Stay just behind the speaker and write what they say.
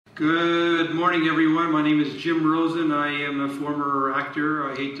Good morning, everyone. My name is Jim Rosen. I am a former actor.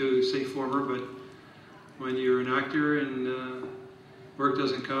 I hate to say former, but when you're an actor and work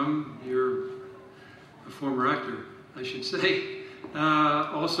doesn't come, you're a former actor, I should say.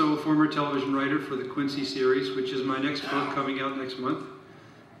 Also a former television writer for the Quincy series, which is my next book coming out next month.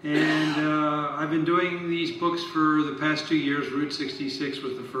 And I've been doing these books for the past 2 years. Route 66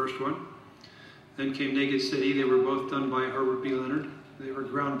 was the first one. Then came Naked City. They were both done by Herbert B. Leonard. They were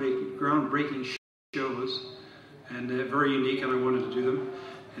groundbreaking shows and very unique, and I wanted to do them.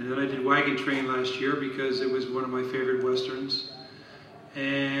 And then I did Wagon Train last year because it was one of my favorite westerns.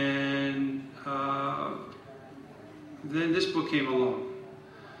 And then this book came along.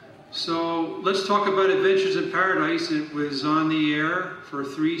 So let's talk about Adventures in Paradise. It was on the air for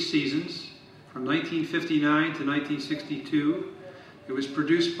 3 seasons, from 1959 to 1962. It was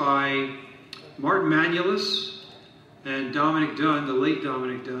produced by Martin Manulis and Dominic Dunn, the late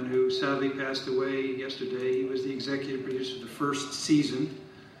Dominic Dunn, who sadly passed away yesterday. He was the executive producer of the first season.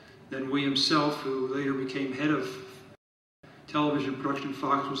 Then William Self, who later became head of television production at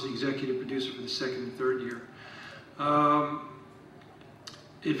Fox, was the executive producer for the second and third year.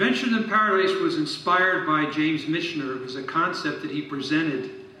 Adventures in Paradise was inspired by James Michener. It was a concept that he presented.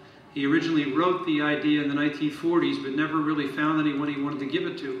 He originally wrote the idea in the 1940s, but never really found anyone he wanted to give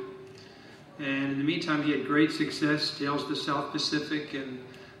it to. And in the meantime, he had great success, Tales of the South Pacific, and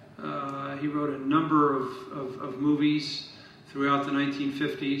he wrote a number of movies throughout the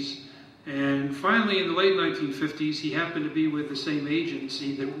 1950s. And finally, in the late 1950s, he happened to be with the same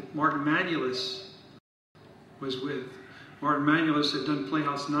agency that Martin Manulis was with. Martin Manulis had done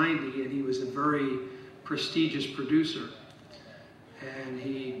Playhouse 90, and he was a very prestigious producer. And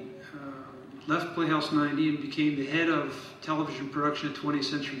he left Playhouse 90 and became the head of television production at 20th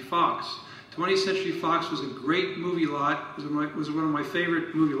Century Fox. 20th Century Fox was a great movie lot. It was one of my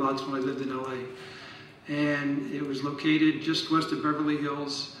favorite movie lots when I lived in LA. And it was located just west of Beverly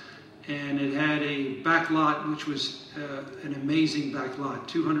Hills. And it had a back lot, which was an amazing back lot,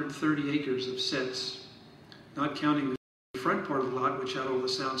 230 acres of sets, not counting the front part of the lot, which had all the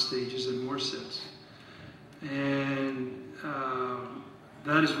sound stages and more sets. And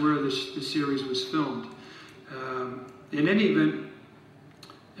that is where the series was filmed. In any event,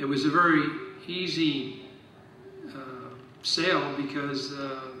 it was a very easy sale because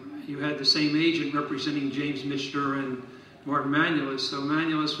you had the same agent representing James Michener and Martin Manulis. So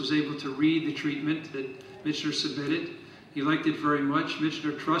Manulis was able to read the treatment that Michener submitted. He liked it very much.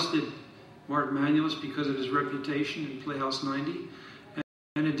 Michener trusted Martin Manulis because of his reputation in Playhouse 90.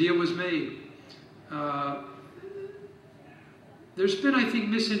 And a deal was made. There's been, I think,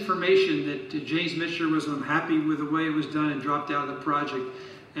 misinformation that James Michener was unhappy with the way it was done and dropped out of the project.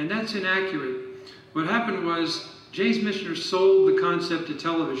 And that's inaccurate. What happened was James Michener sold the concept to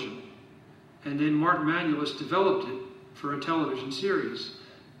television, and then Martin Manulis developed it for a television series.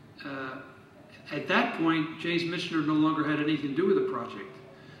 At that point, James Michener no longer had anything to do with the project.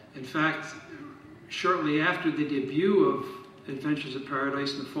 In fact, shortly after the debut of Adventures in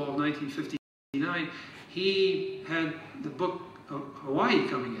Paradise in the fall of 1959, he had the book of Hawaii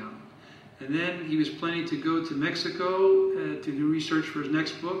coming out. And then he was planning to go to Mexico to do research for his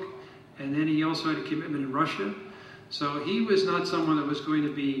next book. And then he also had a commitment in Russia. So he was not someone that was going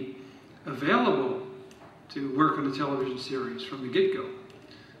to be available to work on a television series from the get-go.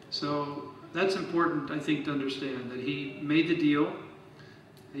 So that's important, I think, to understand that he made the deal.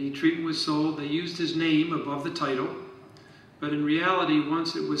 The treatment was sold. They used his name above the title. But in reality,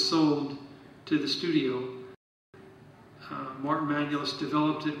 once it was sold to the studio, Martin Manulis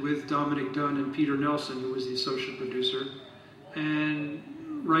developed it with Dominic Dunn and Peter Nelson, who was the associate producer. And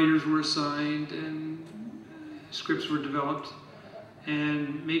writers were assigned and scripts were developed.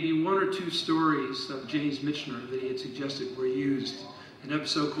 And maybe 1 or 2 stories of James Michener that he had suggested were used. An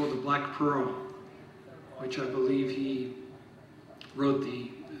episode called The Black Pearl, which I believe he wrote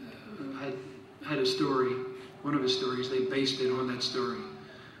had a story, one of his stories. They based it on that story.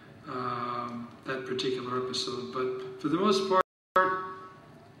 That particular episode, but for the most part,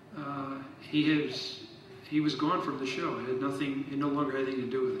 he was gone from the show. It had nothing. It no longer had anything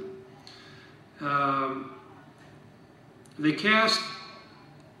to do with it. They cast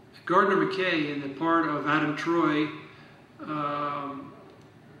Gardner McKay in the part of Adam Troy,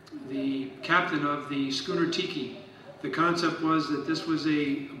 the captain of the schooner Tiki. The concept was that this was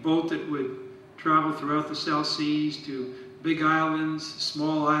a boat that would travel throughout the South Seas to big islands,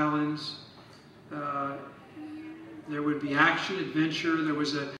 small islands. There would be action, adventure. There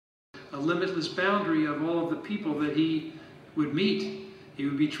was a limitless boundary of all of the people that he would meet. He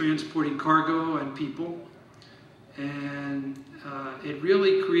would be transporting cargo and people. And it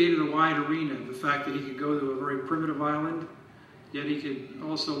really created a wide arena. The fact that he could go to a very primitive island, yet he could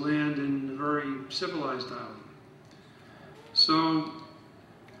also land in a very civilized island. So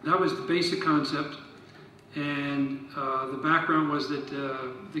that was the basic concept. And the background was that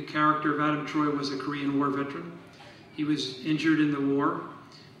the character of Adam Troy was a Korean War veteran. He was injured in the war.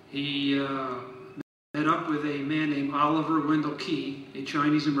 He met up with a man named Oliver Wendell Key, a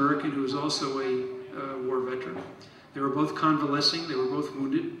Chinese American who was also a war veteran. They were both convalescing, they were both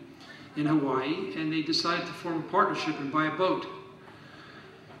wounded in Hawaii, and they decided to form a partnership and buy a boat.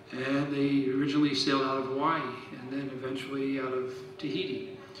 And they originally sailed out of Hawaii and then eventually out of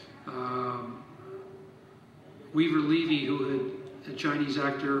Tahiti. Weaver Levy, who had a Chinese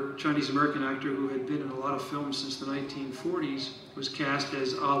American actor who had been in a lot of films since the 1940s, was cast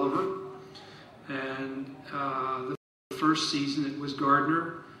as Oliver. And the first season it was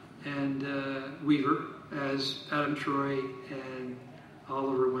Gardner and Weaver as Adam Troy and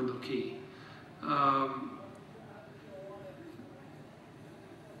Oliver Wendell Key.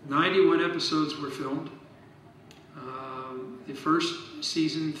 91 episodes were filmed. The first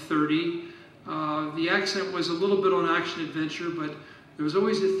season, 30. The accent was a little bit on action-adventure, but there was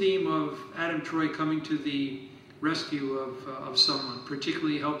always a theme of Adam Troy coming to the rescue of someone,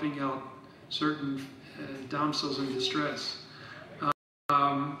 particularly helping out certain damsels in distress.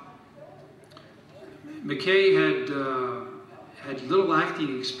 McKay had little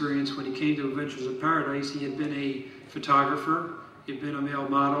acting experience when he came to Adventures of Paradise. He had been a photographer, he had been a male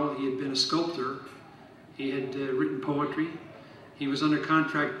model, he had been a sculptor, he had written poetry. He was under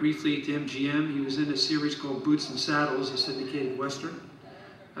contract briefly to MGM. He was in a series called Boots and Saddles, a syndicated Western,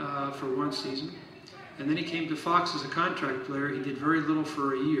 for one season. And then he came to Fox as a contract player. He did very little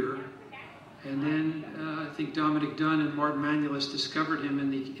for a year. And then I think Dominic Dunn and Martin Manulis discovered him in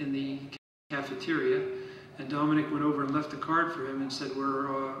the cafeteria. And Dominic went over and left a card for him and said,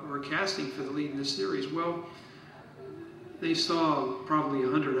 we're casting for the lead in this series. Well, they saw probably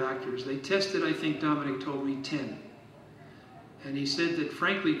 100 actors. They tested, I think Dominic told me, 10. And he said that,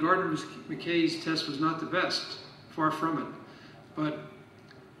 frankly, Gardner McKay's test was not the best, far from it. But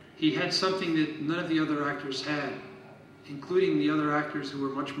he had something that none of the other actors had, including the other actors who were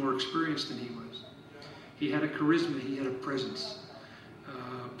much more experienced than he was. He had a charisma, he had a presence.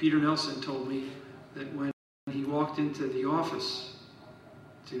 Peter Nelson told me that when he walked into the office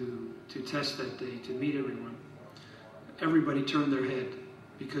to test that day, to meet everyone, everybody turned their head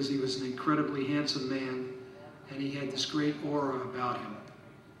because he was an incredibly handsome man and he had this great aura about him.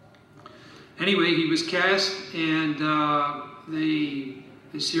 Anyway, he was cast, and the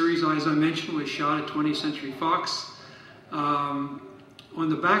series, as I mentioned, was shot at 20th Century Fox. On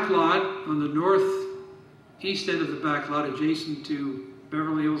the back lot, on the northeast end of the back lot, adjacent to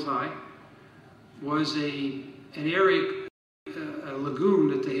Beverly Hills High, was an area, a lagoon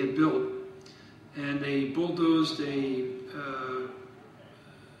that they had built, and they bulldozed the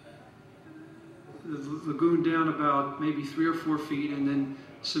lagoon down about maybe 3 or 4 feet and then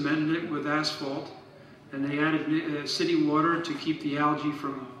cemented it with asphalt, and they added city water to keep the algae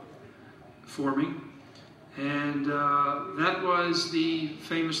from forming, and that was the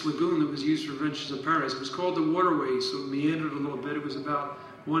famous lagoon that was used for Adventures of Paradise. It was called the Waterway, so it meandered a little bit. It was about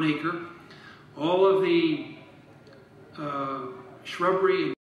 1 acre. All of the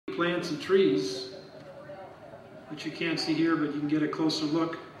shrubbery and plants and trees, which you can't see here, but you can get a closer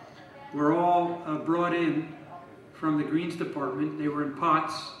look, were all brought in from the Greens Department. They were in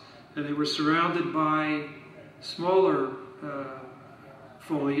pots, and they were surrounded by smaller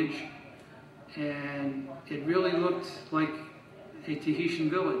foliage, and it really looked like a Tahitian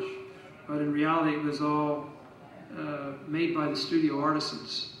village, but in reality it was all made by the studio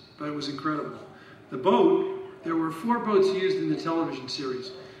artisans, but it was incredible. The boat, there were 4 boats used in the television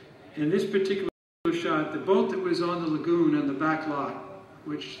series. In this particular shot, the boat that was on the lagoon on the back lot,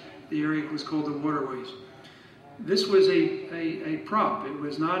 which the area was called the Waterways, this was a prop. It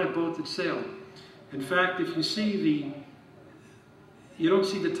was not a boat that sailed. In fact, if you see you don't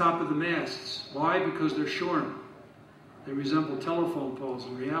see the top of the masts. Why? Because they're shorn. They resemble telephone poles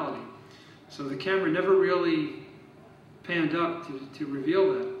in reality. So the camera never really panned up to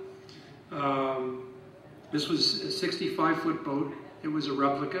reveal that. This was a 65-foot boat. It was a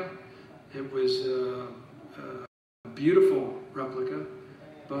replica. It was a beautiful replica,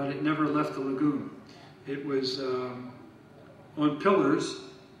 but it never left the lagoon. It was on pillars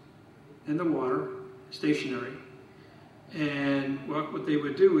in the water, stationary. And what they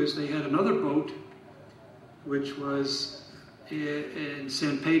would do is they had another boat, which was in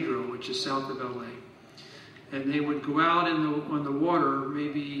San Pedro, which is south of LA. And they would go out on the water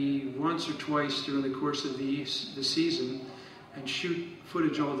maybe once or twice during the course of the season and shoot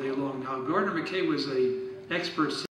footage all day long. Now, Gardner McKay was an expert